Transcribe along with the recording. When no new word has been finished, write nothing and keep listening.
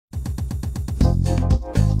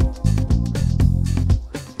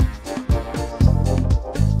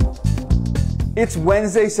It's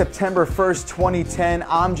Wednesday, September 1st, 2010.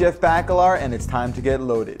 I'm Jeff Bacalar, and it's time to get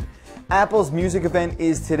loaded. Apple's music event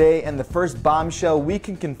is today, and the first bombshell we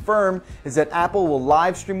can confirm is that Apple will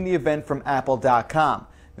live stream the event from apple.com.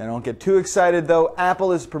 Now don't get too excited though,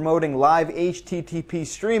 Apple is promoting live HTTP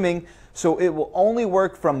streaming, so it will only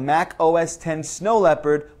work from Mac OS X Snow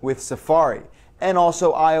Leopard with Safari, and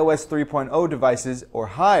also iOS 3.0 devices or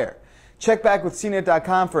higher. Check back with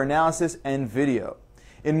CNET.com for analysis and video.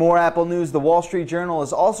 In more Apple news, the Wall Street Journal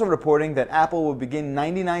is also reporting that Apple will begin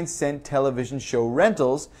 99-cent television show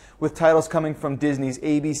rentals, with titles coming from Disney's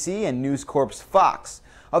ABC and News Corp's Fox.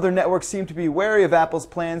 Other networks seem to be wary of Apple's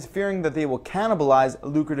plans, fearing that they will cannibalize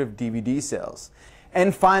lucrative DVD sales.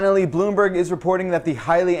 And finally, Bloomberg is reporting that the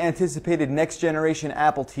highly anticipated next-generation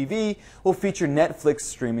Apple TV will feature Netflix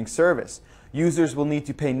streaming service. Users will need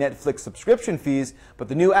to pay Netflix subscription fees, but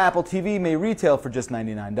the new Apple TV may retail for just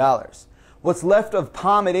 $99. What's left of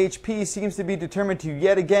Palm at HP seems to be determined to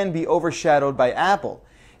yet again be overshadowed by Apple.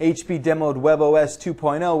 HP demoed WebOS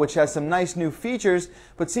 2.0, which has some nice new features,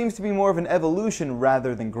 but seems to be more of an evolution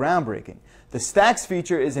rather than groundbreaking. The Stacks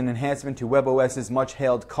feature is an enhancement to WebOS's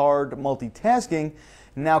much-hailed card multitasking,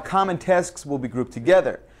 and now common tasks will be grouped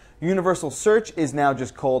together. Universal Search is now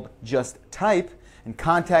just called Just Type, and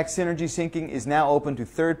contact synergy syncing is now open to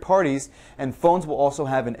third parties, and phones will also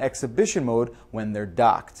have an exhibition mode when they're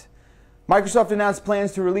docked. Microsoft announced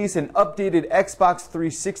plans to release an updated Xbox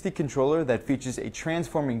 360 controller that features a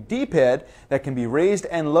transforming D-pad that can be raised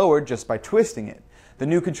and lowered just by twisting it. The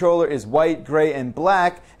new controller is white, gray, and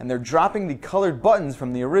black, and they're dropping the colored buttons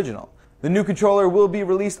from the original. The new controller will be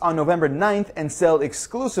released on November 9th and sell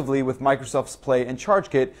exclusively with Microsoft's Play and Charge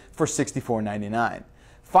Kit for $64.99.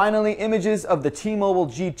 Finally, images of the T-Mobile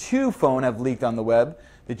G2 phone have leaked on the web.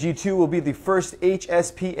 The G2 will be the first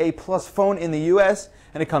HSPA Plus phone in the US,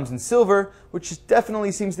 and it comes in silver, which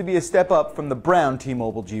definitely seems to be a step up from the brown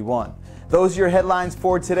T-Mobile G1. Those are your headlines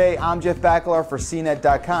for today. I'm Jeff Bacalar for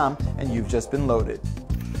CNET.com, and you've just been loaded.